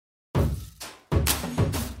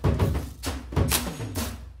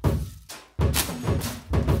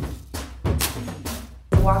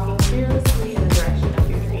fearlessly in the direction of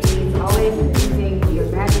your dreams. Always using your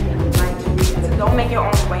magic and your light to reach. So don't make your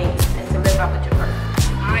own way and to live out with your purpose.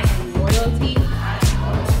 I am royalty.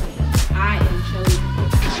 I am chosen.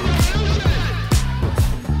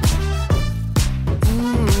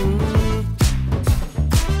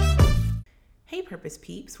 Hey Purpose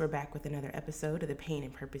Peeps, we're back with another episode of the Pain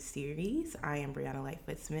and Purpose series. I am Brianna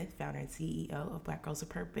Lightfoot Smith, founder and CEO of Black Girls of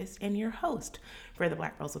Purpose and your host for the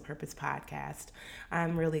Black Girls of Purpose podcast.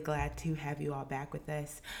 I'm really glad to have you all back with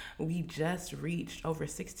us. We just reached over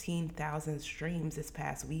 16,000 streams this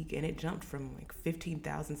past week, and it jumped from like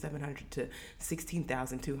 15,700 to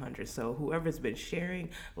 16,200. So whoever's been sharing,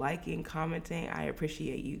 liking, commenting, I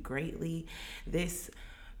appreciate you greatly. This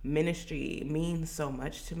ministry means so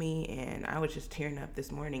much to me, and I was just tearing up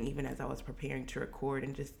this morning even as I was preparing to record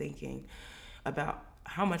and just thinking about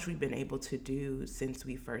how much we've been able to do since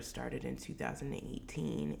we first started in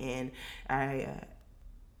 2018. And I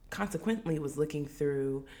consequently was looking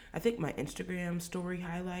through, I think, my Instagram story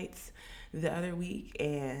highlights the other week,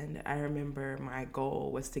 and I remember my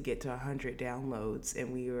goal was to get to 100 downloads,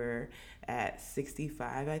 and we were at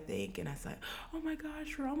 65, I think, and I said, oh my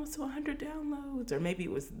gosh, we're almost to 100 downloads, or maybe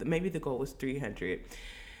the goal was 300,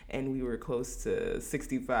 and we were close to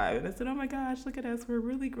 65, and I said, oh my gosh, look at us, we're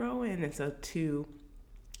really growing. And so to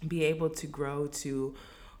be able to grow to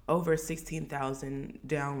over 16,000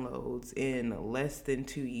 downloads in less than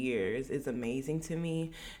 2 years is amazing to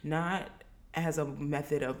me, not as a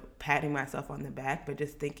method of patting myself on the back, but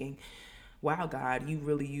just thinking, wow, God, you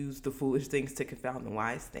really use the foolish things to confound the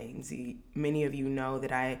wise things. Many of you know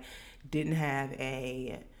that I didn't have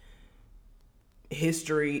a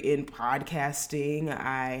history in podcasting.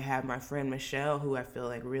 I have my friend Michelle, who I feel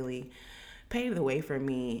like really paved the way for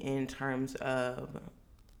me in terms of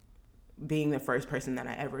being the first person that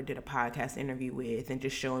I ever did a podcast interview with and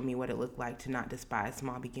just showing me what it looked like to not despise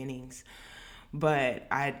small beginnings. But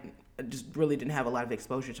I just really didn't have a lot of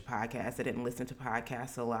exposure to podcasts. I didn't listen to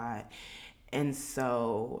podcasts a lot. And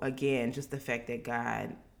so, again, just the fact that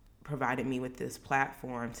God provided me with this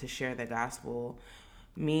platform to share the gospel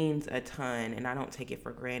means a ton, and I don't take it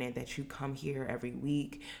for granted that you come here every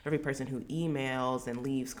week. Every person who emails and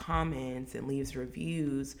leaves comments and leaves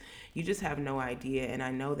reviews, you just have no idea. And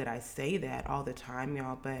I know that I say that all the time,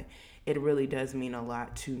 y'all, but it really does mean a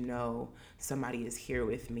lot to know somebody is here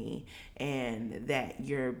with me and that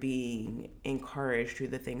you're being encouraged through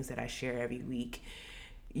the things that I share every week.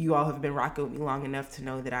 You all have been rocking with me long enough to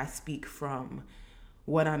know that I speak from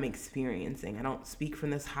what I'm experiencing. I don't speak from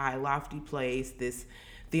this high, lofty place, this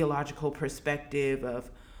theological perspective of,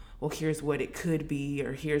 well, here's what it could be,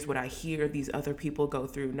 or here's what I hear these other people go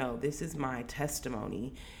through. No, this is my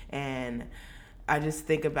testimony. And I just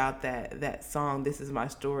think about that song, This Is My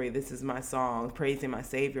Story, This Is My Song, praising my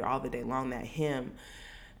Savior all the day long, that hymn.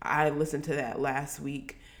 I listened to that last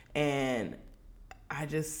week, and I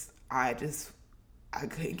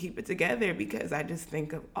couldn't keep it together because I just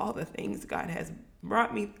think of all the things God has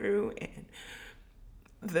brought me through and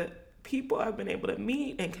the people I've been able to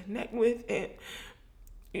meet and connect with, and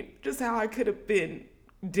just how I could have been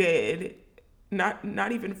dead,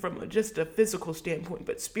 not even from just a physical standpoint,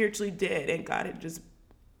 but spiritually dead, and God had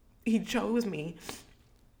he chose me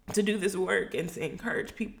to do this work and to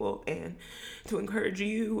encourage people and to encourage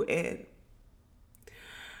you. And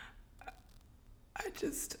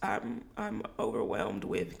I'm overwhelmed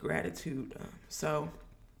with gratitude. So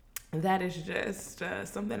that is just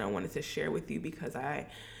something I wanted to share with you, because I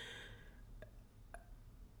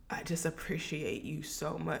just appreciate you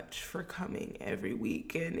so much for coming every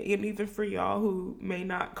week. And even for y'all who may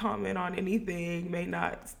not comment on anything, may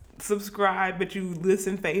not subscribe, but you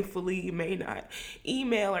listen faithfully, you may not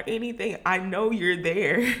email or anything, I know you're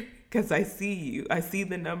there because I see you. I see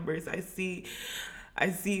the numbers. I see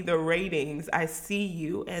the ratings. I see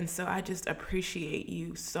you. And so I just appreciate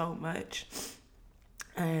you so much.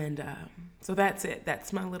 And so that's it.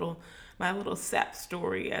 That's my little sap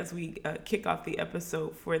story as we kick off the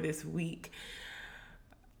episode for this week.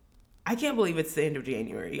 I can't believe it's the end of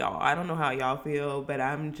January, y'all. I don't know how y'all feel, but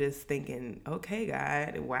I'm just thinking, okay,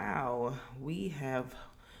 God, wow, we have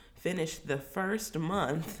finished the first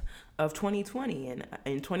month of 2020,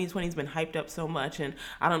 and 2020 has been hyped up so much, and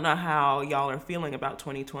I don't know how y'all are feeling about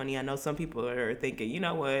 2020. I know some people are thinking, you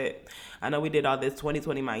know what, I know we did all this,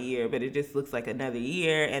 2020 my year, but it just looks like another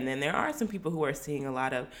year. And then there are some people who are seeing a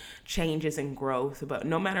lot of changes and growth. But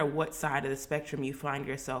no matter what side of the spectrum you find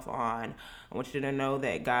yourself on, I want you to know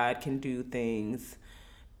that God can do things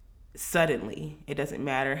suddenly. It doesn't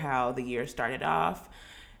matter how the year started off.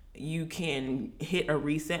 You can hit a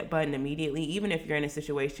reset button immediately, even if you're in a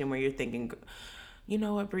situation where you're thinking, you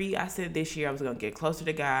know what, Bree, I said this year I was going to get closer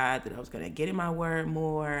to God, that I was going to get in my word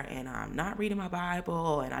more, and I'm not reading my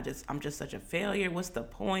Bible, and I'm just such a failure. What's the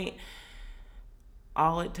point?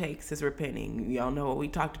 All it takes is repenting. Y'all know we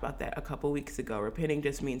talked about that a couple weeks ago. Repenting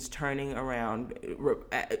just means turning around,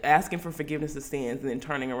 asking for forgiveness of sins, and then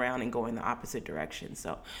turning around and going the opposite direction.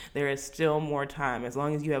 So there is still more time. As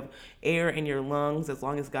long as you have air in your lungs, as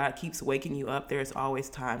long as God keeps waking you up, there is always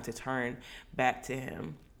time to turn back to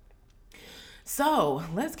Him. So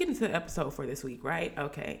let's get into the episode for this week, right?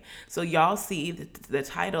 Okay. So y'all see the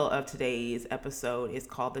title of today's episode is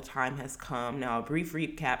called The Time Has Come. Now, a brief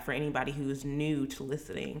recap for anybody who's new to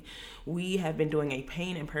listening. We have been doing a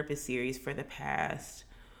Pain and Purpose series for the past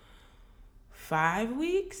 5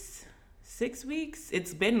 weeks, 6 weeks.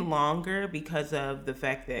 It's been longer because of the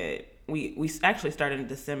fact that we actually started in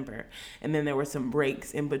December, and then there were some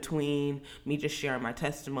breaks in between me just sharing my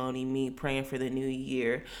testimony, me praying for the new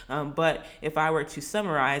year. But if I were to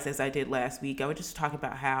summarize, as I did last week, I would just talk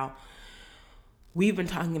about how we've been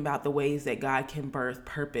talking about the ways that God can birth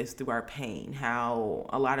purpose through our pain, how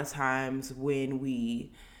a lot of times when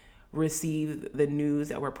we receive the news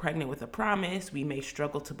that we're pregnant with a promise, we may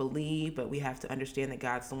struggle to believe, but we have to understand that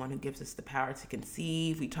God's the one who gives us the power to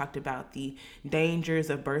conceive. We talked about the dangers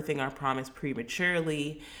of birthing our promise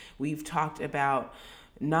prematurely. We've talked about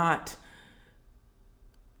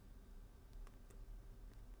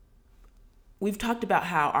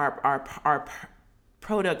how our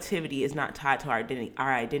productivity is not tied to our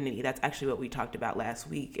identity. That's actually what we talked about last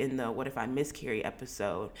week in the What If I Miscarry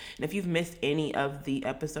episode. And if you've missed any of the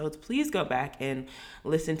episodes, please go back and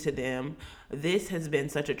listen to them. This has been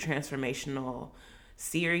such a transformational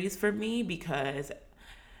series for me because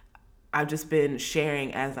I've just been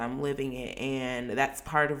sharing as I'm living it. And that's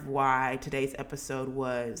part of why today's episode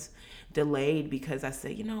was delayed, because I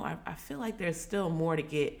said, I feel like there's still more to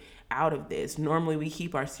get out of this. Normally we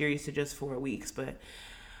keep our series to just 4 weeks, but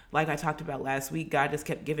like I talked about last week, God just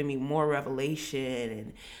kept giving me more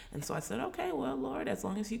revelation, and so I said, okay, well, Lord, as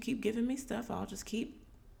long as you keep giving me stuff, I'll keep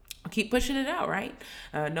pushing it out, right?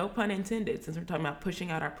 No pun intended, since we're talking about pushing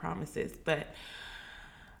out our promises. But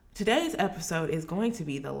today's episode is going to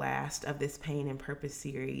be the last of this Pain and Purpose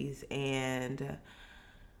series, and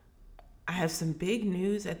I have some big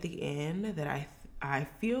news at the end that I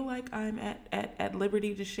feel like I'm at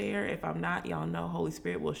liberty to share. If I'm not, y'all know Holy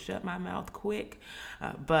Spirit will shut my mouth quick.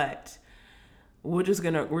 But we're just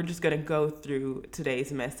gonna go through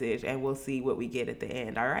today's message and we'll see what we get at the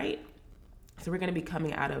end. All right. So we're gonna be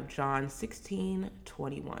coming out of John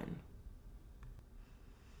 16:21.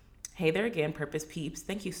 Hey there again, Purpose Peeps.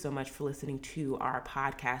 Thank you so much for listening to our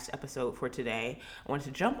podcast episode for today. I wanted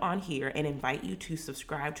to jump on here and invite you to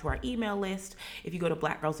subscribe to our email list. If you go to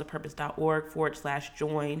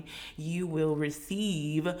blackgirlsofpurpose.org/join, you will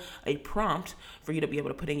receive a prompt for you to be able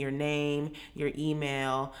to put in your name, your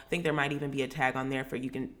email. I think there might even be a tag on there for you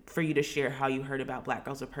to share how you heard about Black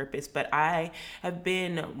Girls of Purpose. But I have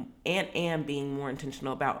been and am being more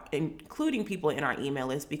intentional about including people in our email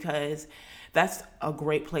list, because that's a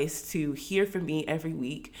great place to hear from me every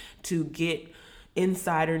week, to get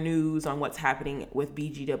insider news on what's happening with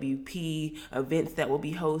BGWP, events that we'll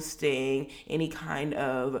be hosting, any kind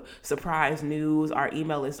of surprise news. Our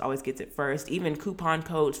email list always gets it first, even coupon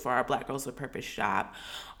codes for our Black Girls with Purpose shop.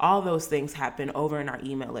 All those things happen over in our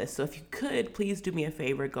email list. So if you could, please do me a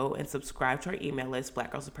favor, go and subscribe to our email list,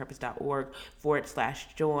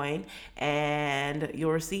 blackgirlsofpurpose.org/join, and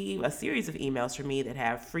you'll receive a series of emails from me that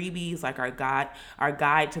have freebies like our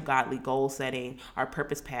guide to godly goal setting, our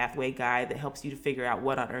purpose pathway guide that helps you to figure out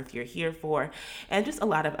what on earth you're here for, and just a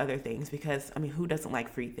lot of other things, because who doesn't like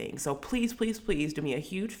free things? So please, please, please do me a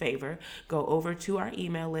huge favor. Go over to our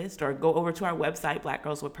email list or go over to our website,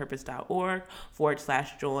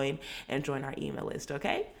 blackgirlswithpurpose.org/join, and join our email list,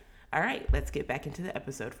 okay? All right, let's get back into the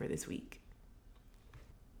episode for this week.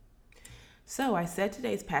 So I said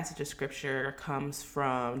today's passage of scripture comes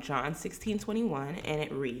from John 16:21, and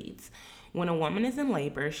it reads, "When a woman is in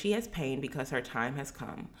labor, she has pain because her time has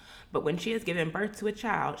come. But when she has given birth to a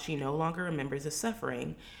child, she no longer remembers the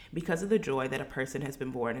suffering because of the joy that a person has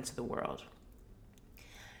been born into the world."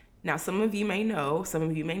 Now, some of you may know, some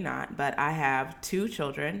of you may not, but I have 2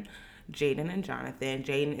 children, Jaden and Jonathan.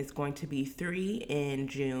 Jaden is going to be 3 in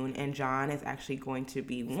June, and John is actually going to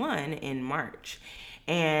be 1 in March.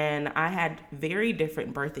 And I had very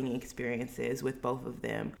different birthing experiences with both of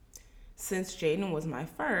them. Since Jaden was my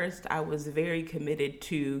first, I was very committed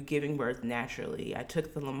to giving birth naturally. I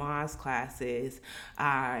took the Lamaze classes,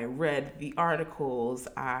 I read the articles,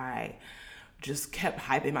 I just kept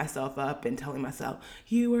hyping myself up and telling myself,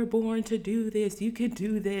 you were born to do this, you could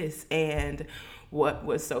do this. And what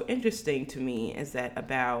was so interesting to me is that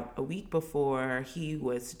about a week before he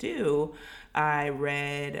was due, I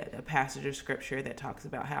read a passage of scripture that talks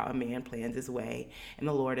about how a man plans his way and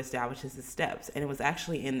the Lord establishes his steps. And it was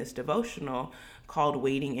actually in this devotional called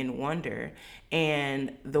Waiting in Wonder.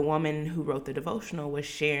 And the woman who wrote the devotional was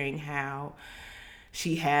sharing how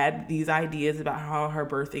she had these ideas about how her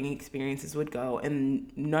birthing experiences would go, and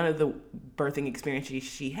none of the birthing experiences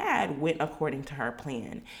she had went according to her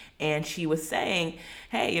plan. And she was saying,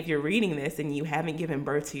 hey, if you're reading this and you haven't given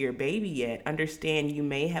birth to your baby yet, understand you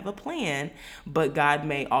may have a plan, but God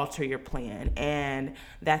may alter your plan. And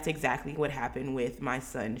that's exactly what happened with my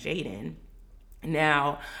son, Jaden.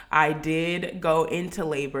 Now, I did go into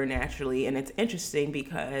labor naturally, and it's interesting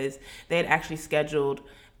because they had actually scheduled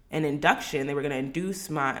an induction. They were going to induce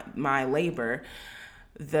my labor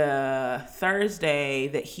the Thursday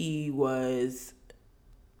that he was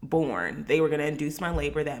born. They were going to induce my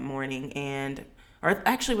labor that morning, or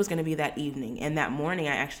actually it was going to be that evening. And that morning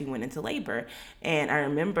I actually went into labor. And I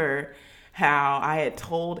remember how I had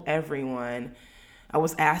told everyone, I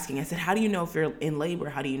was asking, I said, how do you know if you're in labor?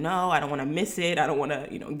 How do you know? I don't want to miss it. I don't want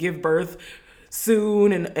to, give birth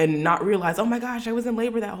soon and not realize, oh my gosh, I was in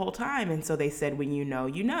labor that whole time. And so they said, when you know,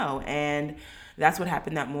 you know. And that's what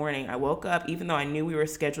happened that morning. I woke up, even though I knew we were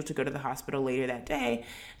scheduled to go to the hospital later that day.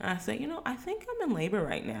 And I said, I think I'm in labor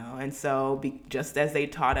right now. And so just as they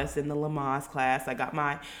taught us in the Lamaze class, I got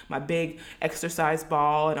my big exercise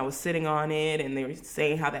ball and I was sitting on it. And they were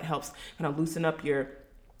saying how that helps kind of loosen up your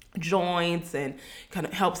joints and kind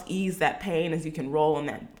of helps ease that pain as you can roll on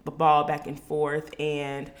that ball back and forth.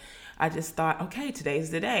 And I just thought, okay, today's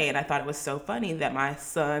the day. And I thought it was so funny that my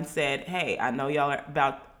son said, hey, I know y'all are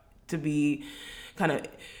about to be kind of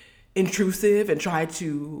intrusive and try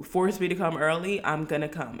to force me to come early. I'm going to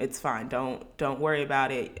come. It's fine. Don't worry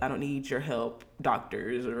about it. I don't need your help,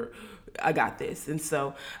 doctors, or I got this. And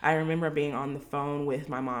so I remember being on the phone with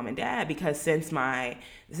my mom and dad because since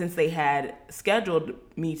they had scheduled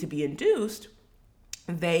me to be induced,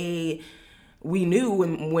 we knew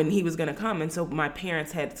when he was going to come. And so my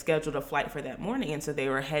parents had scheduled a flight for that morning. And so they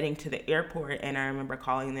were heading to the airport. And I remember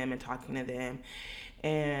calling them and talking to them.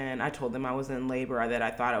 And I told them I was in labor, or that I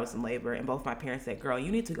thought I was in labor. And both my parents said, girl,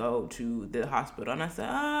 you need to go to the hospital. And I said,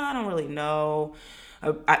 I don't really know.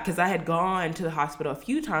 Because I had gone to the hospital a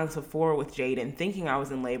few times before with Jaden thinking I was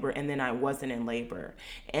in labor. And then I wasn't in labor.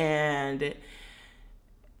 And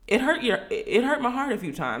it hurt my heart a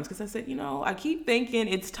few times because I said, I keep thinking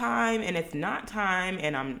it's time and it's not time,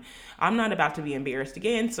 and I'm not about to be embarrassed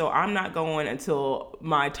again, so I'm not going until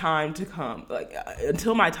my time to come.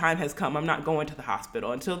 Until my time has come, I'm not going to the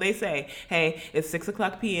hospital until they say, hey, it's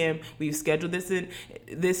 6:00 p.m. We've scheduled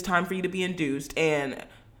this time for you to be induced, and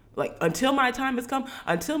until my time has come,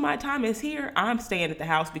 until my time is here, I'm staying at the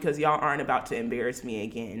house because y'all aren't about to embarrass me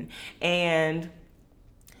again. And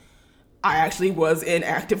I actually was in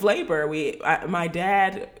active labor. My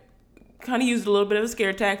dad kind of used a little bit of a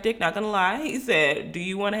scare tactic, not gonna lie. He said, do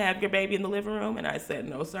you want to have your baby in the living room? And I said,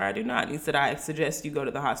 no, sir, I do not. And he said, I suggest you go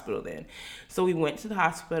to the hospital then. So we went to the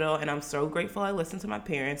hospital, and I'm so grateful I listened to my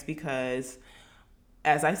parents because,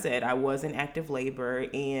 as I said, I was in active labor.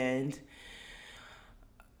 And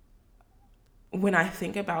when I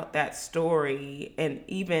think about that story, and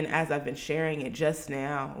even as I've been sharing it just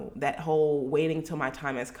now, that whole waiting till my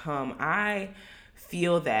time has come, I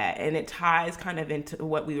feel that. And it ties kind of into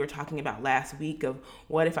what we were talking about last week of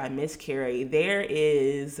what if I miscarry. There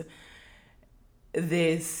is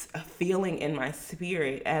this feeling in my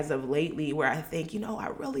spirit as of lately where I think, I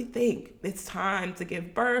really think it's time to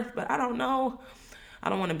give birth, but I don't know. I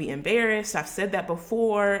don't want to be embarrassed. I've said that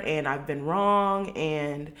before and I've been wrong,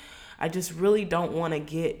 and I just really don't want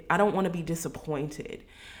to be disappointed.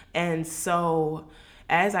 And so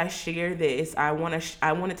as I share this, I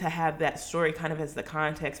wanted to have that story kind of as the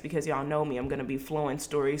context because y'all know me. I'm going to be flowing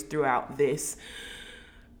stories throughout this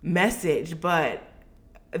message, but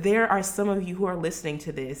there are some of you who are listening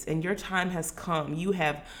to this and your time has come. You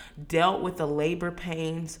have dealt with the labor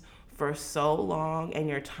pains for so long and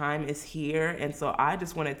your time is here. And so I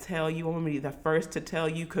just want to tell you, I'm going to be the first to tell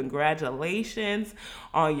you congratulations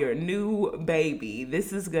on your new baby.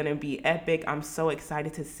 This is going to be epic. I'm so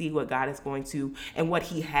excited to see what God is going to and what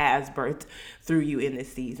he has birthed through you in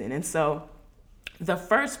this season. And so the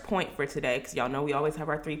first point for today, because y'all know we always have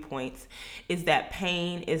our 3 points, is that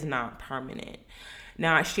pain is not permanent.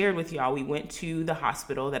 Now, I shared with y'all, we went to the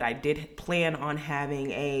hospital that I did plan on having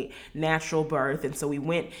a natural birth. And so we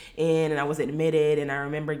went in and I was admitted, and I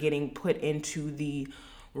remember getting put into the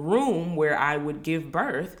room where I would give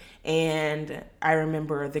birth. And I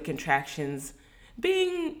remember the contractions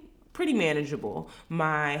being pretty manageable.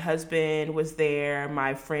 My husband was there.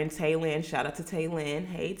 My friend Taylin, shout out to Taylin.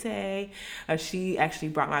 Hey, Tay. She actually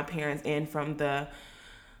brought my parents in from the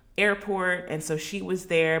airport, and so she was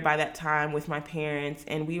there by that time with my parents,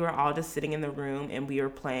 and we were all just sitting in the room and we were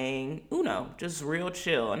playing Uno, just real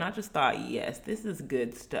chill. And I just thought, yes, this is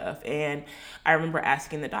good stuff. And I remember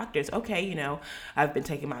asking the doctors, okay, I've been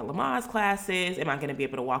taking my Lamaze classes, am I going to be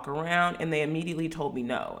able to walk around? And they immediately told me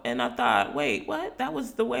no. And I thought, wait, what? That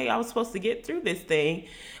was the way I was supposed to get through this thing.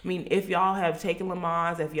 I mean, if y'all have taken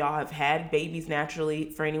Lamaze, if y'all have had babies naturally,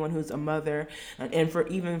 for anyone who's a mother, and for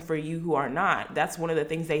even for you who are not, that's one of the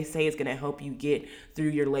things they say is going to help you get through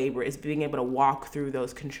your labor, is being able to walk through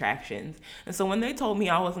those contractions. And so when they told me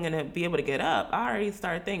I wasn't going to be able to get up, I already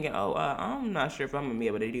started thinking, I'm not sure if I'm going to be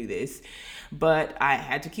able to do this. But I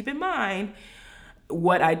had to keep in mind,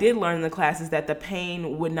 what I did learn in the class is that the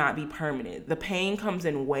pain would not be permanent. The pain comes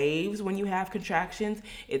in waves when you have contractions.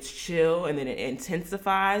 It's chill, and then it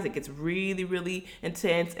intensifies. It gets really, really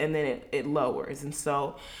intense, and then it lowers. And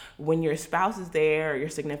so when your spouse is there, or your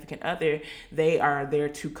significant other, they are there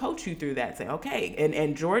to coach you through that. Say, okay.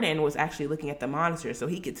 And Jordan was actually looking at the monitor, so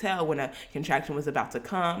he could tell when a contraction was about to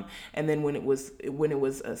come, and then when it was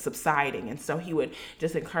subsiding. And so he would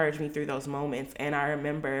just encourage me through those moments. And I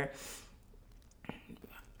remember,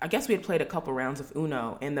 I guess we had played a couple rounds of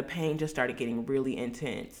Uno, and the pain just started getting really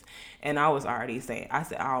intense. And I was already saying, I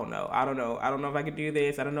don't know if I could do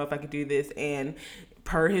this. I don't know if I could do this. And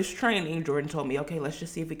per his training, Jordan told me, okay, let's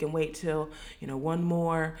just see if we can wait till, one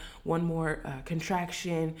more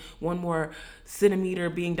contraction, 1 more centimeter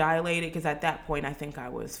being dilated. Because at that point, I think I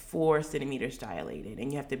was 4 centimeters dilated.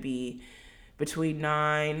 And you have to be between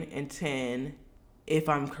 9 and 10, if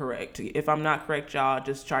I'm correct. If I'm not correct, y'all,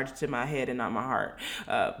 just charge it to my head and not my heart.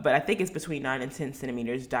 But I think it's between 9 and 10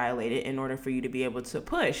 centimeters dilated in order for you to be able to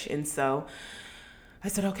push. And so I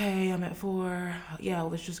said, okay, I'm at 4. Yeah,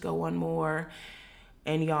 let's just go 1 more.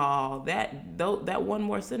 And y'all, that 1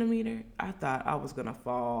 more centimeter, I thought I was gonna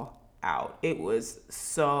fall out. It was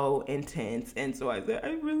so intense. And so I said,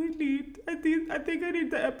 I think I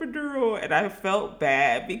need the epidural. And I felt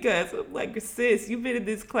bad because I'm like, sis, you've been in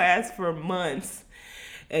this class for months,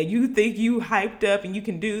 and you think you hyped up and you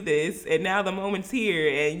can do this, and now the moment's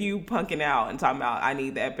here and you punking out and talking about, I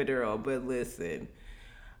need the epidural. But listen,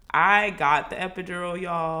 I got the epidural,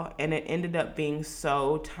 y'all, and it ended up being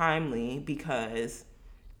so timely because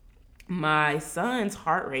my son's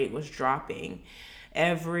heart rate was dropping.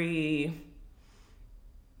 Every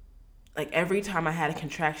time I had a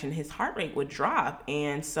contraction, his heart rate would drop.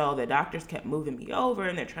 And so the doctors kept moving me over,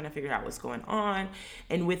 and they're trying to figure out what's going on.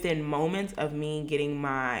 And within moments of me getting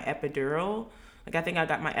my epidural, I think I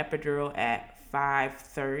got my epidural at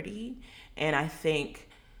 5:30. And I think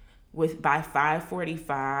by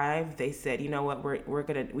 5:45, they said, you know what,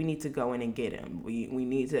 we need to go in and get him. We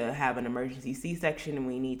need to have an emergency C-section, and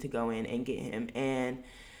we need to go in and get him. And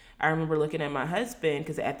I remember looking at my husband,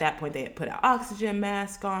 because at that point they had put an oxygen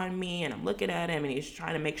mask on me, and I'm looking at him, and he's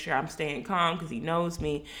trying to make sure I'm staying calm because he knows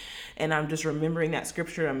me. And I'm just remembering that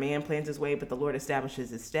scripture, a man plans his way, but the Lord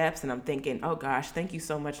establishes his steps. And I'm thinking, oh gosh, thank you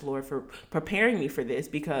so much, Lord, for preparing me for this,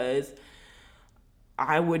 because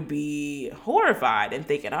I would be horrified and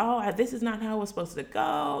thinking, this is not how it was supposed to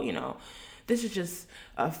go. This is just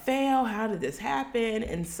a fail. How did this happen?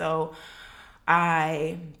 And so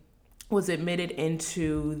I was admitted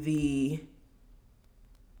into the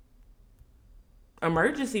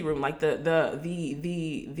emergency room, like the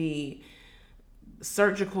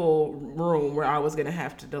surgical room where I was going to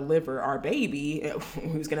have to deliver our baby. He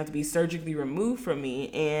was going to have to be surgically removed from me.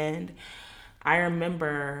 And I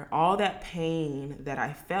remember all that pain that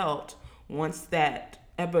I felt once that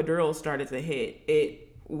epidural started to hit.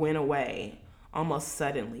 It went away almost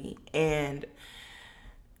suddenly. And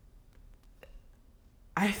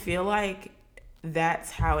I feel like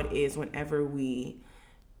that's how it is whenever we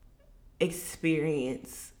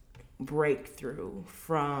experience breakthrough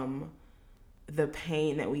from the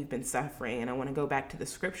pain that we've been suffering. And I want to go back to the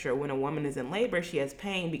scripture. When a woman is in labor, she has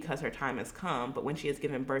pain because her time has come. But when she has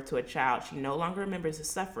given birth to a child, she no longer remembers the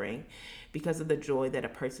suffering because of the joy that a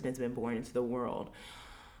person has been born into the world.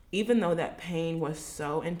 Even though that pain was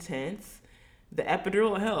so intense, the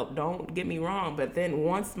epidural helped, don't get me wrong. But then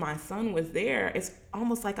once my son was there, it's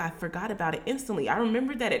almost like I forgot about it instantly. I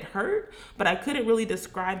remembered that it hurt, but I couldn't really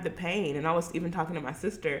describe the pain. And I was even talking to my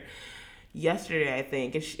sister yesterday, I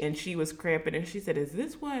think, and she was cramping, and she said, is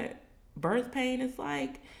this what birth pain is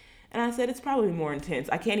like? And I said, it's probably more intense.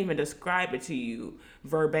 I can't even describe it to you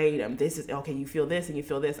verbatim. This is, okay, you feel this and you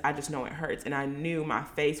feel this. I just know it hurts. And I knew my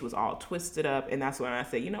face was all twisted up. And that's when I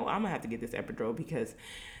said, you know what, I'm going to have to get this epidural because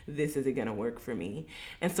this isn't going to work for me.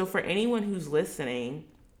 And so for anyone who's listening,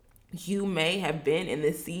 you may have been in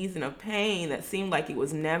this season of pain that seemed like it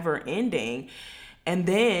was never ending. And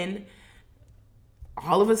then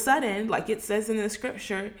all of a sudden, like it says in the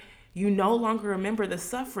scripture, you no longer remember the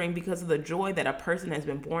suffering because of the joy that a person has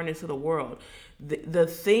been born into the world. The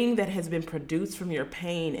thing that has been produced from your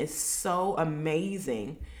pain is so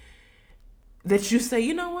amazing that you say,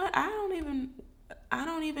 you know what? I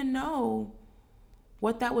don't even know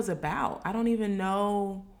what that was about. I don't even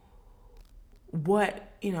know what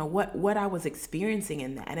I was experiencing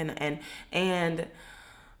in that. And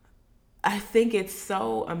I think it's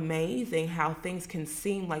so amazing how things can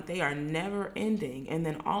seem like they are never ending. And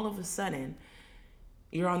then all of a sudden,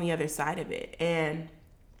 you're on the other side of it. And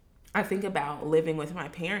I think about living with my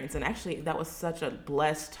parents. And actually, that was such a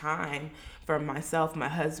blessed time for myself, my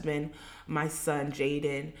husband, my son,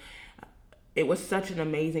 Jaden. It was such an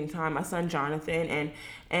amazing time. My son, Jonathan.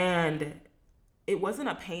 And it wasn't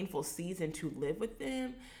a painful season to live with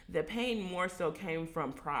them. The pain more so came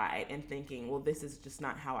from pride and thinking, well, this is just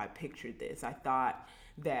not how I pictured this. I thought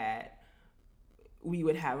that we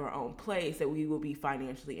would have our own place, that we would be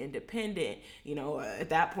financially independent. At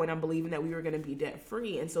that point, I'm believing that we were going to be debt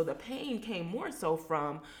free. And so the pain came more so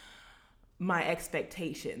from my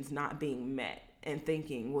expectations not being met and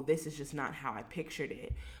thinking, well, this is just not how I pictured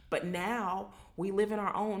it. But now we live in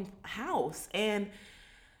our own house, and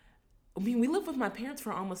we lived with my parents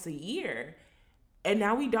for almost a year, and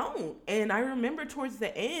now we don't. And I remember towards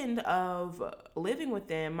the end of living with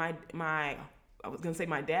them, my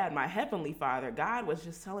dad, my heavenly father, God was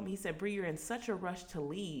just telling me, he said, Bree, you're in such a rush to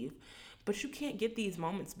leave, but you can't get these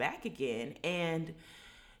moments back again. And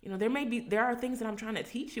there are things that I'm trying to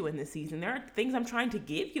teach you in this season. There are things I'm trying to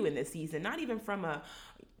give you in this season, not even from a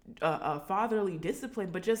fatherly discipline,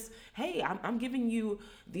 but just, hey, I'm giving you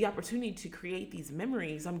the opportunity to create these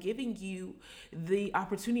memories. I'm giving you the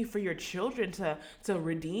opportunity for your children to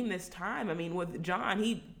redeem this time. I mean, with John,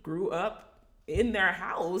 he grew up in their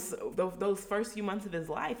house those first few months of his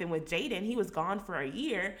life. And with Jaden, he was gone for a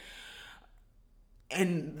year.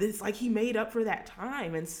 And this, like, he made up for that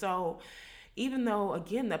time. And so even though,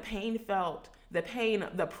 again, the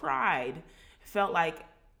pride felt like,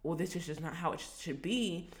 well, this is just not how it should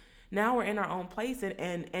be. Now we're in our own place,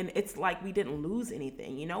 and it's like we didn't lose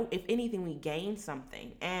anything. If anything, we gained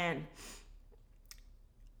something. And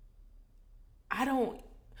I don't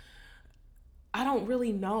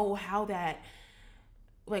really know how that,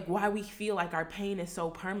 like, why we feel like our pain is so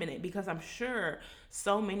permanent, because I'm sure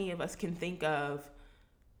so many of us can think of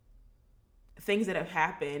things that have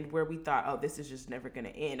happened where we thought, oh, this is just never going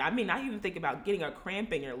to end. I mean, I even think about getting a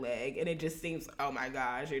cramp in your leg, and it just seems, oh my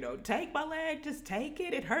gosh, take my leg, just take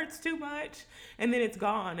it. It hurts too much. And then it's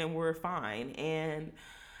gone and we're fine. And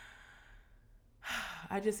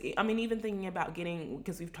even thinking about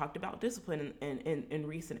because we've talked about discipline in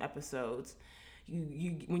recent episodes.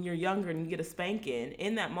 You when you're younger and you get a spanking,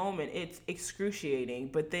 in that moment it's excruciating,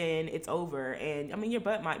 but then it's over. And I mean, your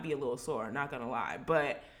butt might be a little sore, not gonna lie,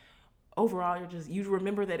 but overall, you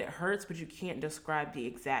remember that it hurts, but you can't describe the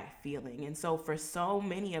exact feeling. And so for so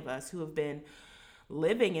many of us who have been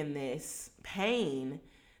living in this pain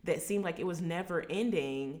that seemed like it was never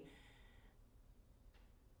ending,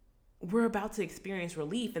 we're about to experience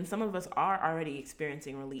relief. And some of us are already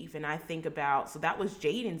experiencing relief. And I think about, so that was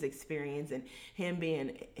Jaden's experience, and him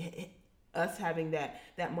being, us having that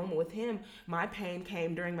moment with him. My pain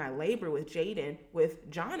came during my labor with Jaden. With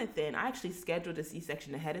Jonathan, I actually scheduled a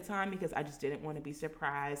C-section ahead of time because I just didn't want to be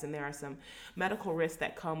surprised. And there are some medical risks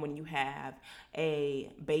that come when you have a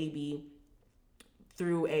baby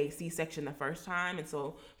through a C-section the first time. And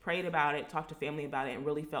so prayed about it, talked to family about it, and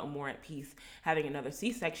really felt more at peace having another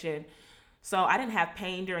C-section. So I didn't have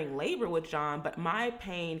pain during labor with John, but my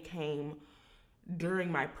pain came during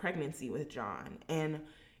my pregnancy with John. And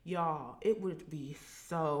y'all, it would be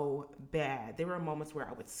so bad. There were moments where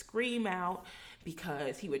I would scream out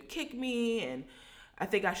because he would kick me. And I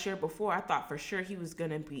think I shared before, I thought for sure he was going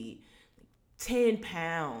to be 10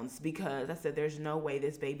 pounds, because I said, there's no way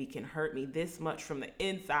this baby can hurt me this much from the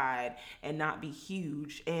inside and not be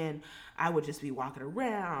huge. And I would just be walking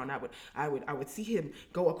around. I would see him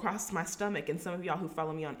go across my stomach. And some of y'all who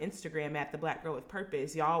follow me on Instagram at The Black Girl with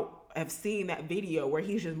Purpose, y'all have seen that video where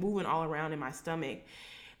he's just moving all around in my stomach.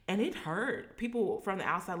 And it hurt. People from the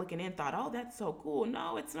outside looking in thought, oh, that's so cool.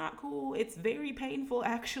 No, it's not cool. It's very painful,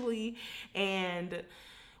 actually. And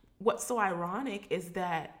what's so ironic is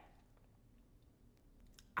that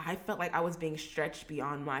I felt like I was being stretched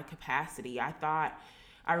beyond my capacity.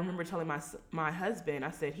 I remember telling my husband,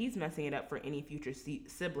 I said, he's messing it up for any future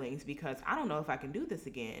siblings because I don't know if I can do this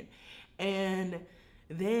again. And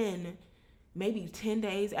then maybe 10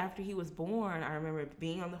 days after he was born, I remember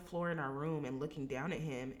being on the floor in our room and looking down at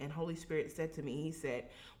him, and Holy Spirit said to me, he said,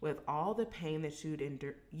 with all the pain that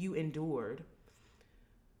you endured,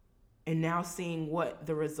 and now seeing what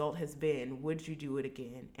the result has been, would you do it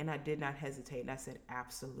again? And I did not hesitate. And I said,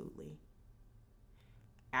 absolutely.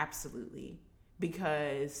 Absolutely.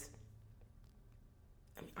 Because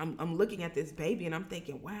I'm looking at this baby and I'm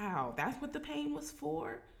thinking, wow, that's what the pain was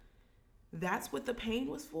for? That's what the pain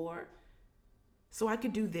was for? So I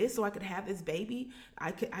could do this, so I could have this baby.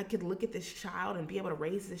 I could look at this child and be able to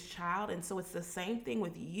raise this child. And so it's the same thing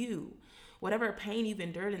with you. Whatever pain you've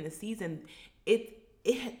endured in the season,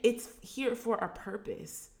 it's here for a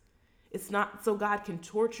purpose. It's not so God can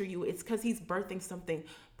torture you. It's because he's birthing something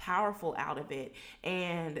powerful out of it.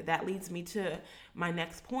 And that leads me to my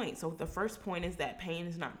next point. So the first point is that pain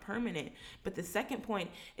is not permanent. But the second point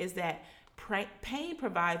is that pain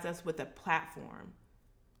provides us with a platform.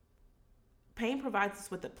 Pain provides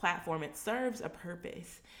us with a platform. It serves a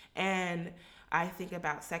purpose. And I think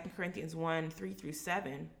about 2 Corinthians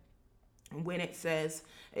 1:3-7. When it says,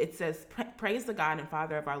 praise the God and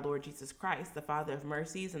Father of our Lord Jesus Christ, the Father of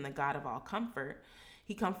mercies and the God of all comfort.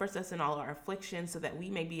 He comforts us in all our afflictions so that we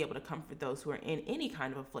may be able to comfort those who are in any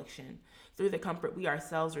kind of affliction through the comfort we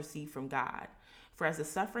ourselves receive from God. For as the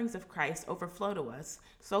sufferings of Christ overflow to us,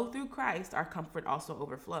 so through Christ our comfort also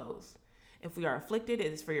overflows. If we are afflicted,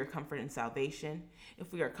 it is for your comfort and salvation.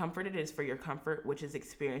 If we are comforted, it is for your comfort, which is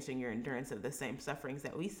experiencing your endurance of the same sufferings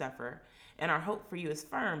that we suffer. And our hope for you is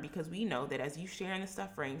firm because we know that as you share in the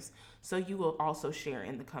sufferings, so you will also share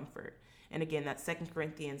in the comfort. And again, that's 2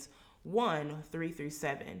 Corinthians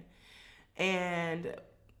 1:3-7. And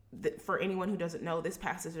for anyone who doesn't know, this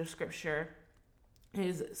passage of scripture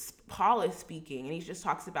Paul is speaking, and he just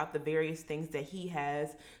talks about the various things that he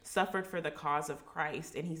has suffered for the cause of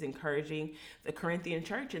Christ. And he's encouraging the Corinthian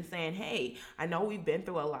church and saying, hey, I know we've been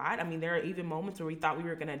through a lot. I mean, there are even moments where we thought we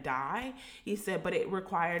were going to die. He said, but it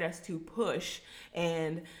required us to push.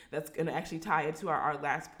 And that's going to actually tie into our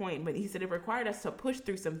last point. But he said it required us to push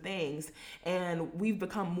through some things. And we've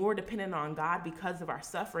become more dependent on God because of our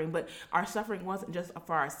suffering. But our suffering wasn't just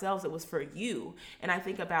for ourselves. It was for you. And I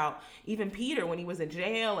think about even Peter when he was in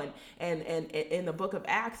jail and in the book of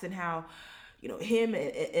Acts, and how, you know, him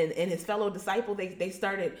and his fellow disciple, they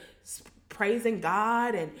started praising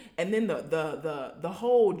God, and then the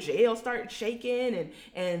whole jail started shaking,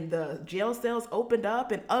 and the jail cells opened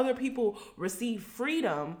up, and other people received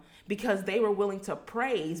freedom because they were willing to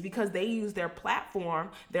praise, because they used their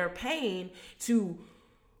platform, their pain to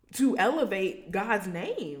elevate God's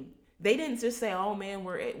name. They didn't just say, oh man,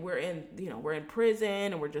 we're in prison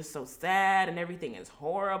and we're just so sad and everything is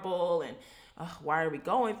horrible and why are we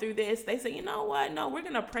going through this? They say, you know what? No, we're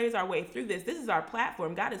going to praise our way through this. This is our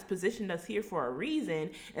platform. God has positioned us here for a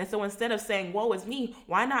reason. And so instead of saying, woe is me,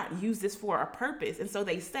 why not use this for a purpose? And so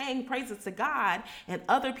they sang praises to God, and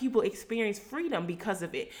other people experienced freedom because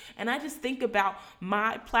of it. And I just think about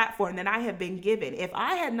my platform that I have been given. If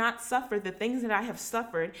I had not suffered the things that I have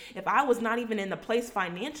suffered, if I was not even in the place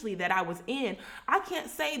financially that I was in, I can't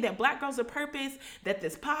say that Black Girls of Purpose, that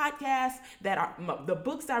this podcast, that the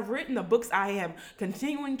books I've written, the books I am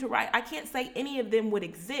continuing to write, I can't say any of them would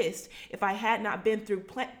exist if I had not been through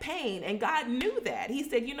pain. And God knew that. He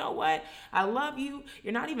said, you know what? I love you.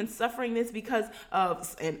 You're not even suffering this because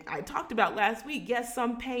of, and I talked about last week, yes,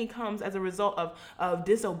 some pain comes as a result of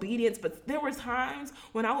disobedience, but there was times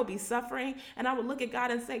when I would be suffering and I would look at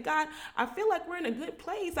God and say, God, I feel like we're in a good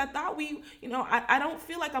place. I thought I don't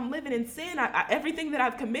feel like I'm living in sin. Everything that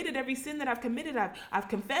I've committed, every sin that I've committed, I've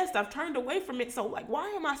confessed, I've turned away from it. So like, why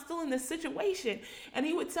am I still in this situation? And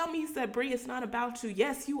he would tell me, he said, Bree, it's not about you.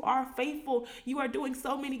 Yes, you are faithful. You are doing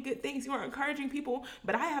so many good things. You are encouraging people,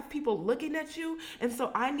 but I have people looking at you. And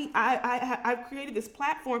so I've created this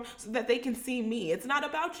platform so that they can see me. It's not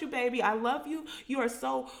about you, baby. I love you. You are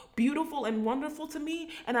so beautiful and wonderful to me.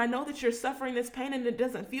 And I know that you're suffering this pain and it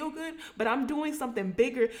doesn't feel good, but I'm doing something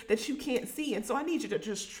bigger that you can't see. And so I need you to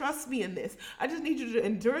just trust me in this. I just need you to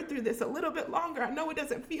endure through this a little bit longer. I know it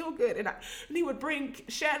doesn't feel good. And he would bring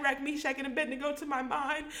Shadrach, Meshach, and Abednego to my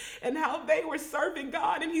mind, and how they were serving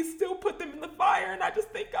God and he still put them in the fire. And I just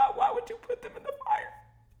think, God, why would you put them in the fire?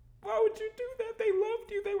 Why would you do that? They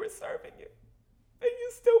loved you. They were serving you. And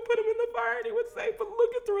you still put them in the fire. And he would say, but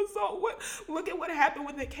look at the result. Look at what happened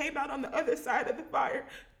when they came out on the other side of the fire.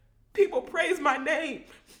 people praise my name.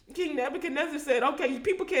 King Nebuchadnezzar said, okay,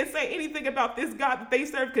 people can't say anything about this God that they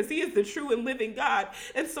serve because he is the true and living God.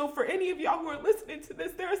 And so for any of y'all who are listening to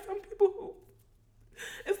this, there are some people who,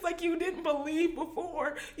 it's like you didn't believe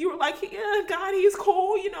before. You were like, yeah, God, he's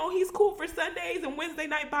cool. You know, he's cool for Sundays and Wednesday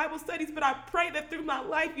night Bible studies. But I pray that through my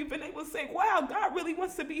life, you've been able to say, wow, God really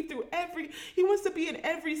wants to be he wants to be in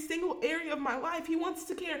every single area of my life. He wants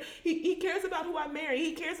to care. He cares about who I marry.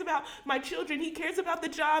 He cares about my children. He cares about the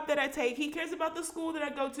job that I take. He cares about the school that I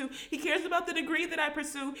go to. He cares about the degree that I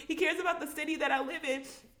pursue. He cares about the city that I live in.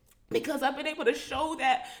 Because I've been able to show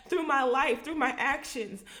that through my life, through my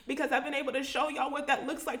actions. Because I've been able to show y'all what that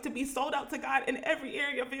looks like to be sold out to God in every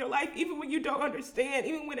area of your life, even when you don't understand,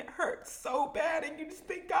 even when it hurts so bad and you just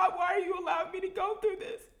think, God, why are you allowing me to go through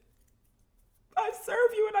this? I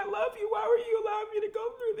serve you and I love you. Why are you allowing me to go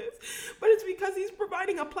through this? But it's because he's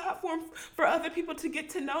providing a platform for other people to get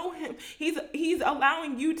to know him. He's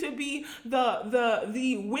allowing you to be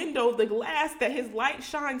the window, the glass that his light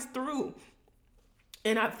shines through.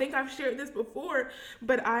 And I think I've shared this before,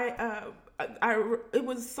 but it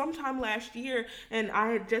was sometime last year, and I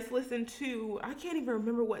had just listened to, I can't even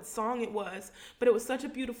remember what song it was, but it was such a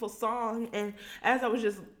beautiful song. And as I was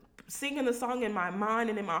just singing the song in my mind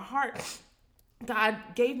and in my heart, God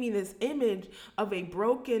gave me this image of a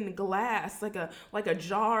broken glass, like a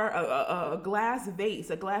jar, a glass vase,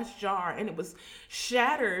 a glass jar, and it was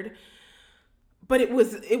shattered. But it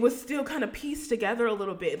was still kind of pieced together a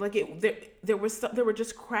little bit. Like there were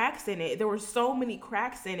just cracks in it. There were so many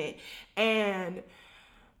cracks in it. And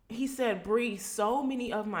he said, Bree, so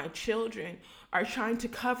many of my children are trying to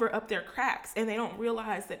cover up their cracks, and they don't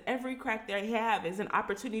realize that every crack they have is an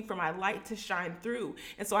opportunity for my light to shine through.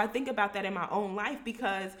 And so I think about that in my own life,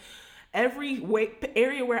 because every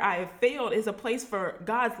area where I have failed is a place for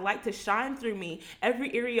God's light to shine through me.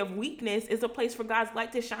 Every area of weakness is a place for God's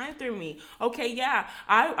light to shine through me. Okay, yeah,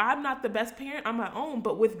 I'm not the best parent on my own,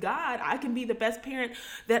 but with God, I can be the best parent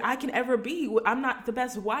that I can ever be. I'm not the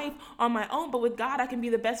best wife on my own, but with God, I can be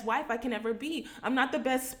the best wife I can ever be. I'm not the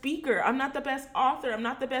best speaker. I'm not the best author. I'm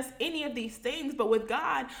not the best any of these things, but with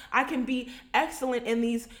God, I can be excellent in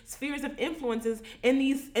these spheres of influences,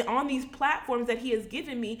 on these platforms that he has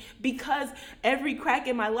given me, because every crack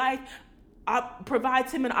in my life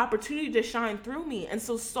provides him an opportunity to shine through me. And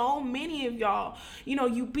so many of y'all,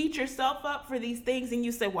 you beat yourself up for these things, and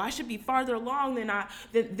you say, well, I should be farther along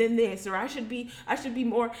than this, or I should be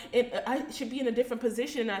more, I should be in a different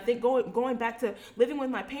position. And I think going back to living with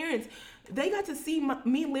my parents, they got to see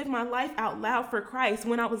me live my life out loud for Christ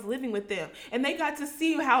when I was living with them. And they got to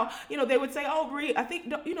see how, they would say, oh, Bree, I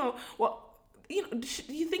think,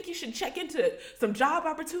 do you think you should check into some job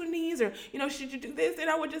opportunities, or, should you do this? And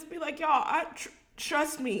I would just be like, y'all,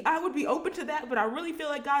 trust me, I would be open to that, but I really feel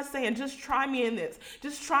like God's saying, just try me in this.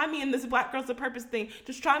 Just try me in this Black Girls of Purpose thing.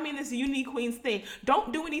 Just try me in this Unique Queens thing.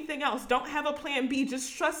 Don't do anything else. Don't have a plan B.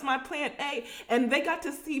 Just trust my plan A. And they got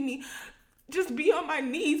to see me just be on my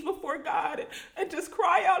knees before God and just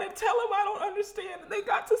cry out and tell him I don't understand. And they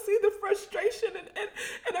got to see the frustration and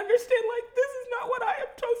understand, like, this is not what I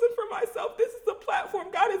have chosen for myself. This is the platform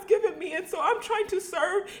God has given me. And so I'm trying to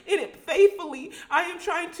serve in it faithfully. I am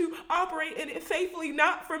trying to operate in it faithfully,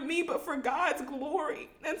 not for me, but for God's glory.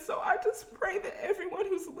 And so I just pray that everyone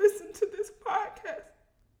who's listened to this podcast,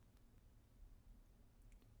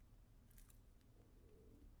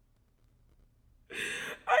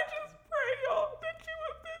 I just pray, y'all, that you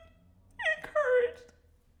have been encouraged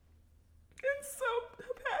in some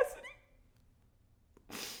capacity.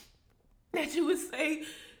 That you would say,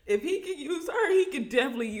 if he can use her, he can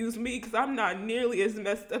definitely use me, because I'm not nearly as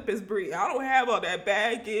messed up as Bree. I don't have all that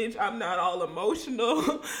baggage. I'm not all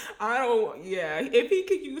emotional. If he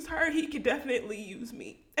can use her, he can definitely use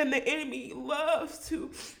me. And the enemy loves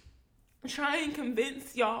to try and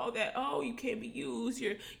convince y'all that, oh, you can't be used,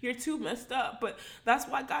 you're too messed up. But that's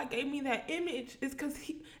why God gave me that image, is because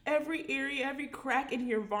every area, every crack in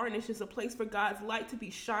your varnish is a place for God's light to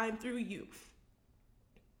be shined through you,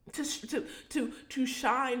 to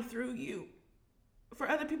shine through you, for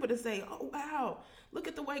other people to say, oh wow, look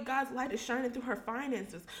at the way God's light is shining through her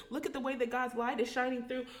finances. Look at the way that God's light is shining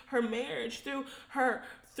through her marriage, through her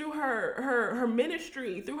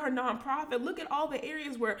ministry, through her nonprofit. Look at all the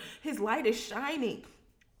areas where his light is shining.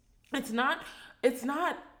 It's not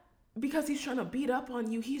because he's trying to beat up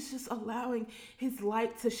on you. He's just allowing his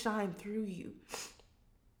light to shine through you.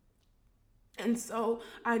 And so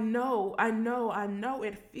I know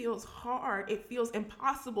it feels hard. It feels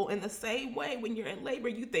impossible. In the same way, when you're in labor,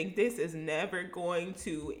 you think this is never going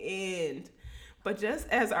to end. But just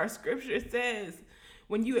as our scripture says,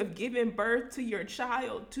 When you have given birth to your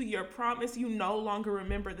child, to your promise, you no longer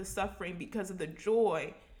remember the suffering because of the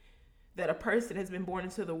joy that a person has been born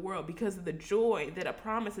into the world, because of the joy that a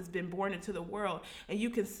promise has been born into the world. And you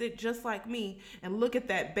can sit just like me and look at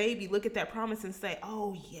that baby, look at that promise and say,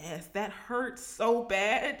 oh yes, that hurt so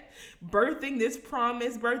bad. Birthing this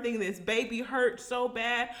promise, birthing this baby hurt so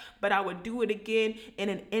bad, but I would do it again in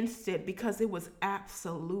an instant because it was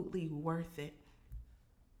absolutely worth it.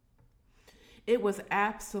 It was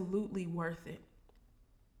absolutely worth it.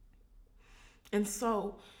 And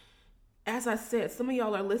so, as I said, some of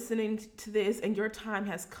y'all are listening to this and your time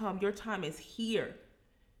has come. Your time is here.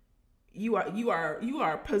 You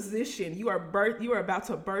are positioned. You are about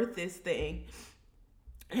to birth this thing.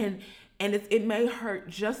 And it may hurt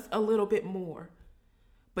just a little bit more,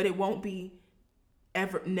 but it won't be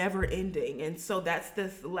never ending. And so that's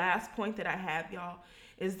this last point that I have, y'all,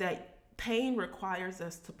 is that pain requires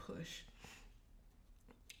us to push.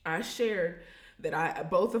 I shared that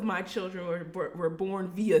both of my children were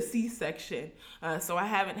born via C-section, so I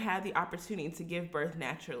haven't had the opportunity to give birth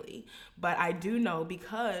naturally. But I do know,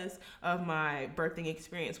 because of my birthing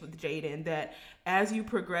experience with Jaden, that as you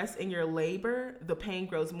progress in your labor, the pain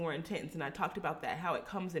grows more intense. And I talked about that, how it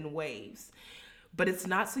comes in waves. But it's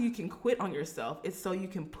not so you can quit on yourself, it's so you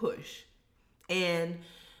can push. And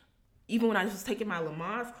even when I was taking my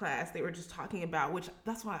Lamaze class, they were just talking about, which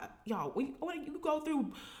that's why, y'all, when you go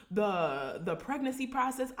through the pregnancy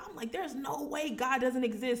process, I'm like, there's no way God doesn't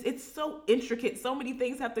exist. It's so intricate. So many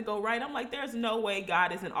things have to go right. I'm like, there's no way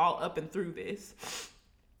God isn't all up and through this.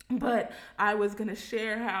 But I was going to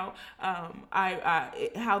share how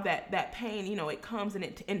how that pain, it comes and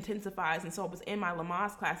it intensifies. And so it was in my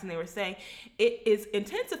Lamaze class, and they were saying it is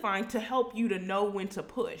intensifying to help you to know when to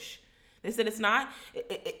push. They said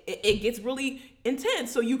it gets really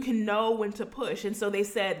intense so you can know when to push. And so they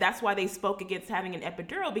said that's why they spoke against having an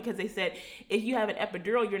epidural, because they said if you have an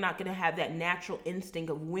epidural, you're not going to have that natural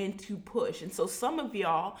instinct of when to push. And so some of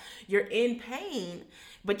y'all, you're in pain,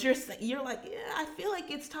 but you're like, yeah, I feel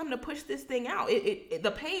like it's time to push this thing out.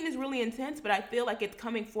 The pain is really intense, but I feel like it's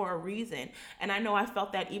coming for a reason. And I know I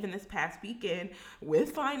felt that even this past weekend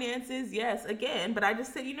with finances, yes, again, but I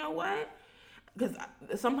just said, you know what? Because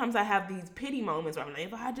sometimes I have these pity moments where I'm like,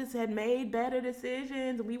 if I just had made better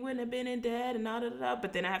decisions, we wouldn't have been in debt and da.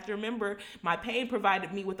 But then I have to remember my pain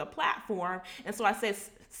provided me with a platform. And so I said,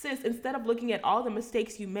 sis, instead of looking at all the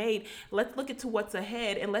mistakes you made, let's look into what's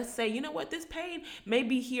ahead. And let's say, you know what, this pain may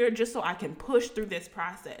be here just so I can push through this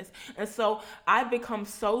process. And so I've become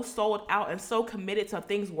so sold out and so committed to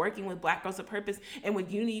things working with Black Girls of Purpose and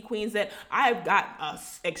with Unity Queens that I've got a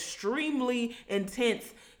extremely intense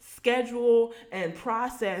schedule and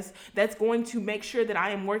process that's going to make sure that I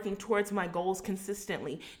am working towards my goals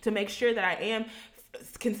consistently, to make sure that I am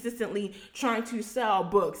consistently trying to sell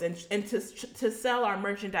books and to sell our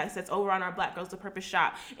merchandise that's over on our Black Girls of Purpose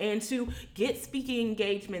shop, and to get speaking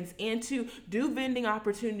engagements, and to do vending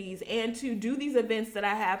opportunities, and to do these events that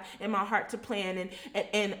I have in my heart to plan.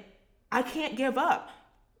 And I can't give up.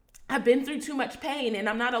 I've been through too much pain, and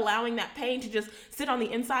I'm not allowing that pain to just sit on the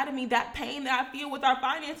inside of me. That pain that I feel with our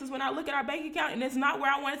finances when I look at our bank account and it's not where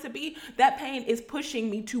I want it to be, that pain is pushing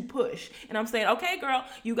me to push. And I'm saying, okay, girl,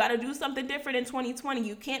 you got to do something different in 2020.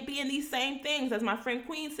 You can't be in these same things. As my friend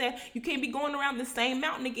Queen said, you can't be going around the same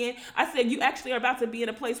mountain again. I said, you actually are about to be in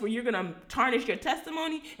a place where you're going to tarnish your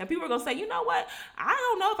testimony, and people are going to say, you know what? I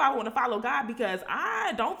don't know if I want to follow God because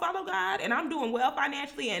I don't follow God and I'm doing well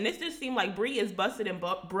financially. And this just seemed like Bree is busted and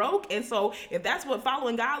broke. And so if that's what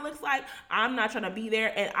following God looks like, I'm not trying to be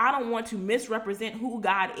there, and I don't want to misrepresent who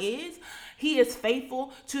God is. He is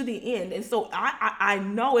faithful to the end. And so I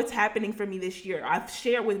know it's happening for me this year. I've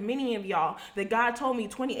shared with many of y'all that God told me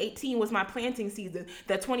 2018 was my planting season,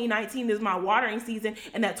 that 2019 is my watering season,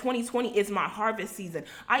 and that 2020 is my harvest season.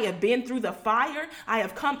 I have been through the fire. I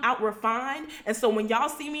have come out refined. And so when y'all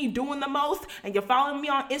see me doing the most and you're following me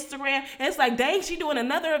on Instagram, and it's like, dang, she doing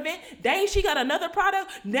another event. Dang, she got another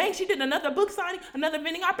product. Dang, she did another book signing, another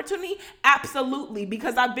vending opportunity. Absolutely,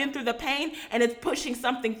 because I've been through the pain and it's pushing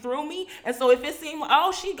something through me. And so if it seems,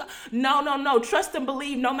 no, trust and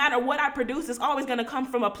believe, no matter what I produce, it's always going to come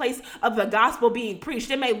from a place of the gospel being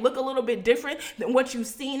preached. It may look a little bit different than what you've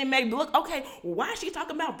seen. It may look, okay, why is she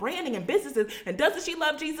talking about branding and businesses? And doesn't she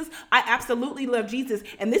love Jesus? I absolutely love Jesus.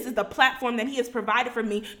 And this is the platform that he has provided for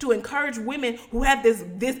me to encourage women who have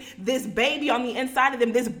this baby on the inside of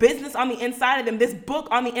them, this business on the inside of them, this book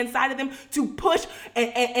on the the inside of them to push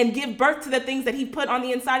and give birth to the things that he put on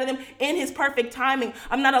the inside of them in his perfect timing.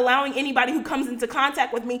 I'm not allowing anybody who comes into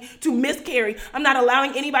contact with me to miscarry. I'm not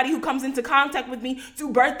allowing anybody who comes into contact with me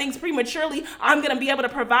to birth things prematurely. I'm going to be able to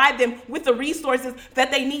provide them with the resources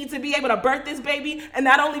that they need to be able to birth this baby, and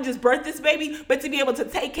not only just birth this baby, but to be able to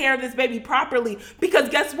take care of this baby properly. Because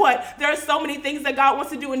guess what? There are so many things that God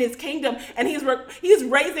wants to do in his kingdom, and he's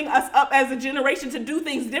raising us up as a generation to do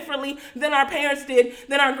things differently than our parents did,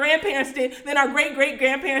 than our grandparents did, than our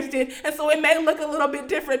great-great-grandparents did. And so it may look a little bit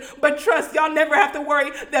different, but trust, y'all never have to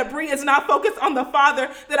worry that Bree is not focused on the Father,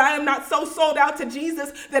 that I am not so sold out to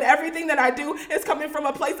Jesus, that everything that I do is coming from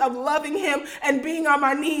a place of loving him and being on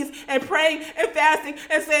my knees and praying and fasting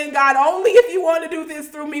and saying, God, only if you want to do this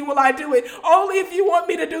through me will I do it. Only if you want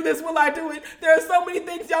me to do this will I do it. There are so many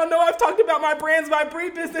things, y'all know I've talked about my Brands by Bree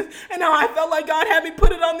business, and how I felt like God had me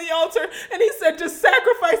put it on the altar, and he said, just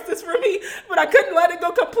sacrifice this for me. But I couldn't let it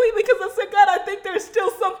go completely because I said, God, I think there's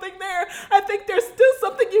still something there. I think there's still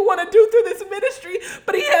something you want to do through this ministry.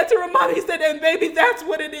 But he had to remind me, he said, and baby, that's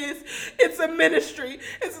what it is. It's a ministry.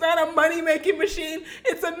 It's not a money-making machine.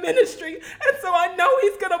 It's a ministry. And so I know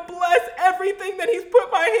he's going to bless everything that he's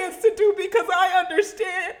put my hands to do, because I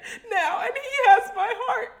understand now, and he has my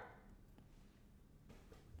heart.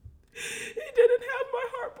 He didn't have my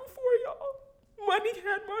heart before, y'all. Money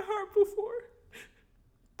had my heart before.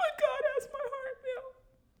 But God has my heart now.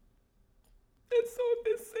 And so if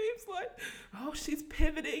it seems like, oh, she's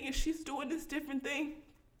pivoting and she's doing this different thing,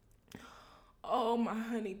 oh, my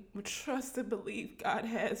honey, trust and believe God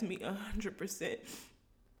has me 100%.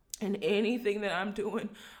 And anything that I'm doing,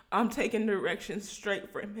 I'm taking direction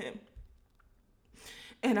straight from him.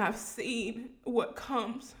 And I've seen what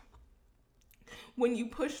comes when you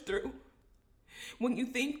push through, when you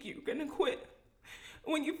think you're going to quit,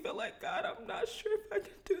 when you feel like, God, I'm not sure if I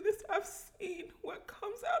can do this. I've seen what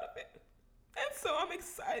comes out of it. And so I'm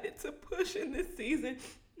excited to push in this season.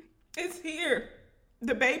 It's here.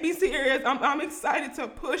 The baby's here. I'm excited to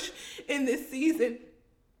push in this season.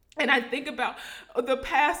 And I think about the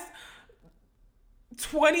past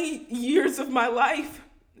 20 years of my life.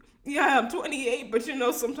 Yeah, I'm 28, but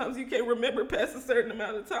sometimes you can't remember past a certain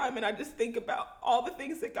amount of time. And I just think about all the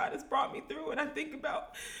things that God has brought me through. And I think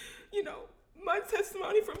about, my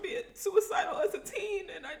testimony from being suicidal as a teen.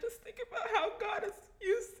 And I just think about how God has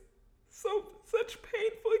used such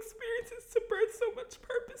painful experiences to birth so much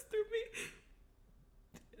purpose through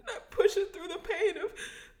me. And I'm pushing through the pain of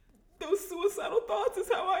those suicidal thoughts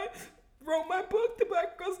is how I wrote my book, The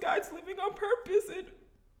Black Girl's Guide to Living on Purpose.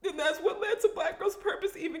 And that's what led to Black Girl's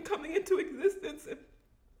Purpose even coming into existence. And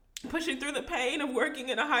pushing through the pain of working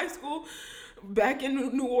in a high school back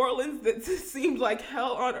in New Orleans that seemed like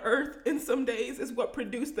hell on earth in some days is what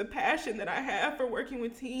produced the passion that I have for working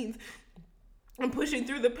with teens. And pushing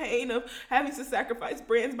through the pain of having to sacrifice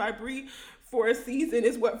Brands by Bree for a season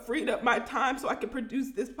is what freed up my time so I could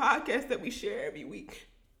produce this podcast that we share every week.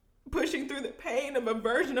 Pushing through the pain of a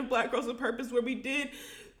version of Black Girls with Purpose where we did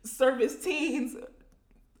service teens.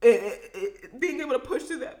 Being able to push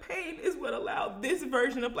through that pain is what allowed this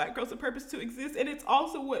version of Black Girls with Purpose to exist. And it's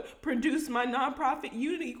also what produced my nonprofit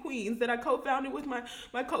Unity Queens that I co-founded with my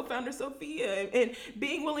co-founder Sophia. And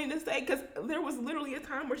being willing to say, because there was literally a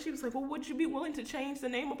time where she was like, well, would you be willing to change the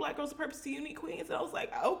name of Black Girls with Purpose to Unity Queens? And I was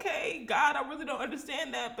like, okay, God, I really don't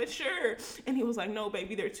understand that, but sure. And he was like, no,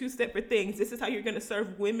 baby, they're two separate things. This is how you're going to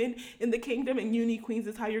serve women in the kingdom, and Unity Queens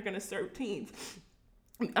is how you're going to serve teens.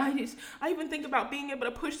 I even think about being able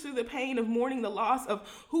to push through the pain of mourning the loss of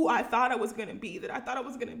who I thought I was going to be, that I thought I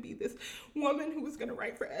was going to be this woman who was going to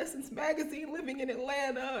write for Essence magazine living in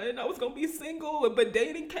Atlanta, and I was going to be single but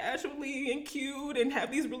dating casually and cute and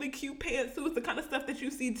have these really cute pantsuits, the kind of stuff that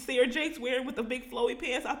you see Sarah Jakes wearing with the big flowy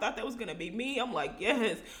pants. I thought that was going to be me. I'm like,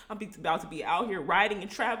 yes, I'm about to be out here riding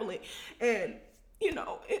and traveling. And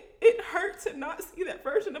it hurt to not see that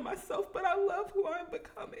version of myself, but I love who I'm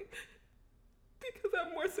becoming. Because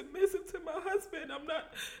I'm more submissive to my husband. I'm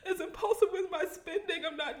not as impulsive with my spending.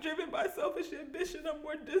 I'm not driven by selfish ambition. I'm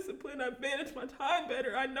more disciplined. I manage my time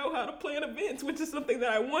better. I know how to plan events, which is something that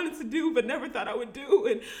I wanted to do but never thought I would do.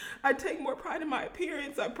 And I take more pride in my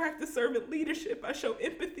appearance. I practice servant leadership. I show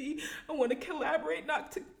empathy. I want to collaborate,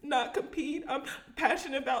 not compete. I'm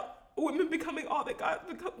passionate about women becoming all that God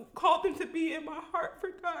called them to be. And my heart for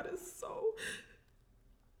God is so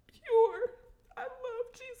pure. I love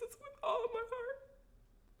Jesus with all of my heart.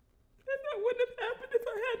 And that wouldn't have happened if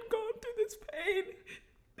I hadn't gone through this pain.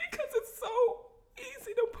 Because it's so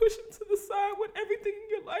easy to push him to the side when everything in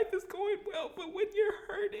your life is going well. But when you're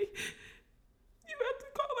hurting, you have to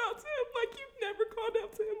call out to him like you've never called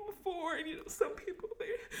out to him before. And some people,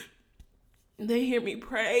 they hear me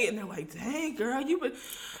pray and they're like, dang, girl,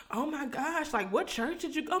 oh my gosh, like what church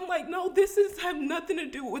did you go? I'm like, no, this is have nothing to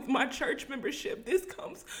do with my church membership. This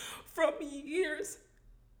comes from years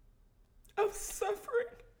of suffering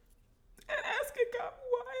and asking God,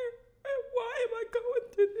 why am I going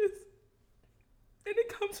through this? And it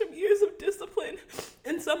comes from years of discipline.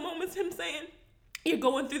 In some moments, him saying, you're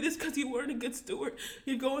going through this because you weren't a good steward.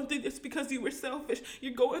 You're going through this because you were selfish.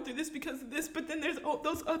 You're going through this because of this. But then there's all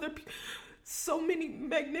those other so many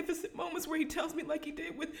magnificent moments where he tells me, like he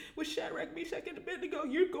did with Shadrach, Meshach, and Abednego,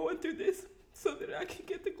 you're going through this so that I can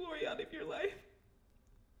get the glory out of your life.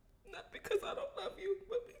 Not because I don't love you,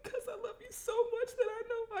 but because I love you so much that I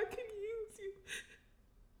know I can use you.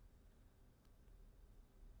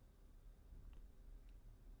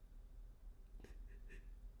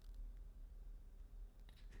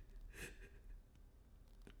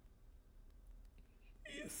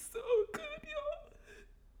 He's so good, y'all.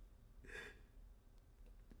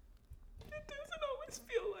 It doesn't always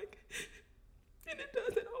feel like it, and it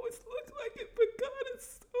doesn't always look like it, but God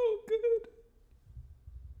is so good.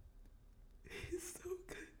 He's so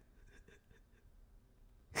good.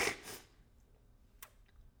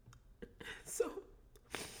 So,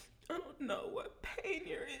 I don't know what pain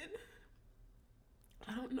you're in.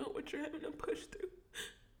 I don't know what you're having to push through.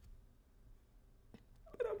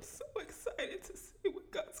 But I'm so excited to see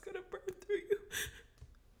what God's going to birth through you.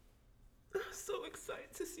 I'm so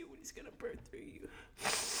excited to see what he's going to birth through you.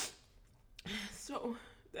 So,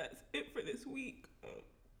 that's it for this week.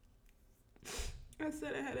 I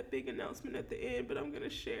said I had a big announcement at the end, but I'm going to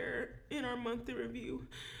share in our monthly review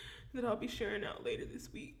that I'll be sharing out later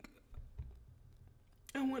this week.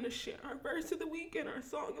 I want to share our verse of the week and our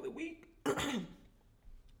song of the week.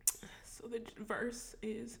 So the verse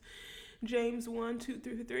is James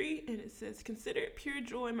 1:2-3, and it says, consider it pure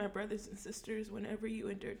joy, my brothers and sisters, whenever you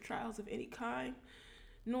endure trials of any kind,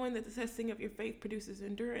 knowing that the testing of your faith produces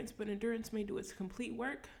endurance, but endurance may do its complete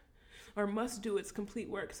work, or must do its complete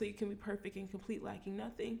work, so you can be perfect and complete, lacking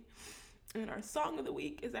nothing. And our song of the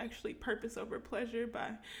week is actually Purpose Over Pleasure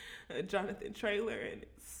by Jonathan Traylor. And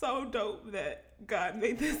it's so dope that God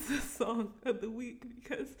made this the song of the week,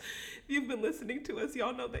 because if you've been listening to us,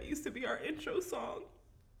 y'all know that used to be our intro song.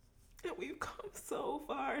 And we've come so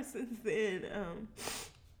far since then.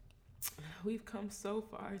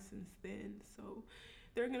 So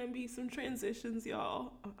there are going to be some transitions,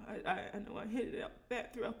 y'all. I know I hinted at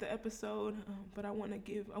that throughout the episode, but I want to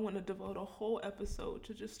devote a whole episode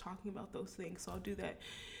to just talking about those things. So I'll do that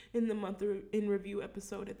in the month in review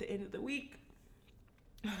episode at the end of the week.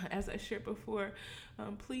 As I shared before,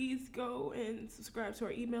 please go and subscribe to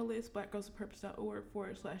our email list,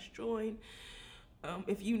 blackgirlsofpurpose.org/join.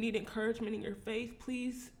 If you need encouragement in your faith,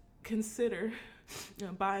 please consider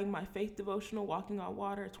buying my faith devotional, Walking on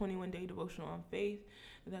Water, 21-day devotional on faith.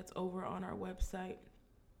 That's over on our website,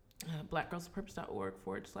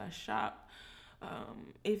 blackgirlsofpurpose.org/shop.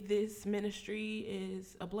 If this ministry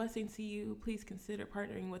is a blessing to you, please consider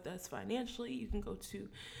partnering with us financially. You can go to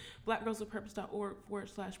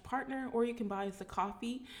blackgirlsofpurpose.org/partner, or you can buy us a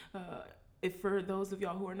coffee. If for those of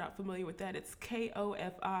y'all who are not familiar with that, it's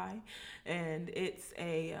KOFI, and it's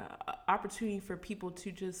a opportunity for people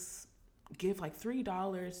to just give like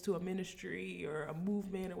 $3 to a ministry or a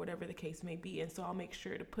movement or whatever the case may be. And so I'll make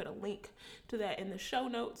sure to put a link to that in the show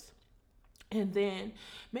notes. And then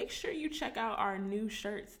make sure you check out our new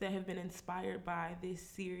shirts that have been inspired by this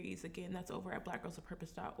series. Again, that's over at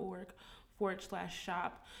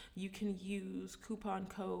blackgirlsofpurpose.org/shop. You can use coupon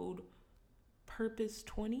code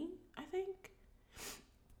PURPOSE20, I think,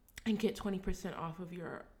 and get 20% off of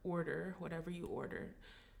your order, whatever you order.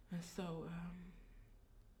 And so,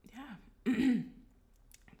 yeah,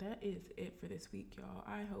 that is it for this week, y'all.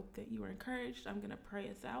 I hope that you are encouraged. I'm going to pray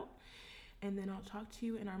us out, and then I'll talk to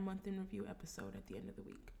you in our month in review episode at the end of the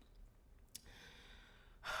week.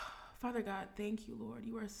 Father God, thank you, Lord.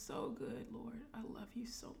 You are so good, Lord. I love you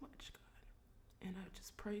so much, God. And I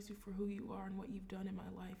just praise you for who you are and what you've done in my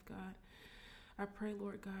life, God. I pray,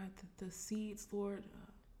 Lord God, that the seeds, Lord,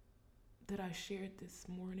 that I shared this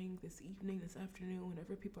morning, this evening, this afternoon,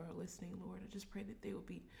 whenever people are listening, Lord, I just pray that they will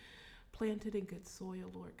be planted in good soil,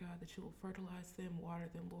 Lord God, that you will fertilize them, water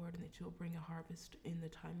them, Lord, and that you will bring a harvest in the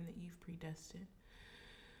timing that you've predestined.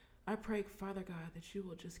 I pray, Father God, that you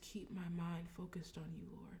will just keep my mind focused on you,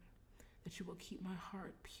 Lord, that you will keep my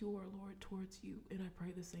heart pure, Lord, towards you. And I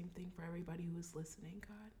pray the same thing for everybody who is listening,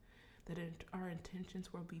 God, that our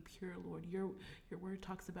intentions will be pure, Lord. Your word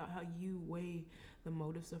talks about how you weigh the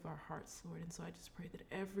motives of our hearts, Lord. And so I just pray that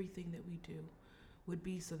everything that we do would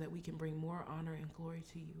be so that we can bring more honor and glory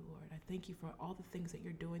to you, Lord. I thank you for all the things that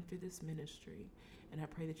you're doing through this ministry, and I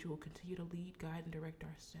pray that you will continue to lead, guide, and direct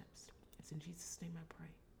our steps. It's in Jesus' name I pray.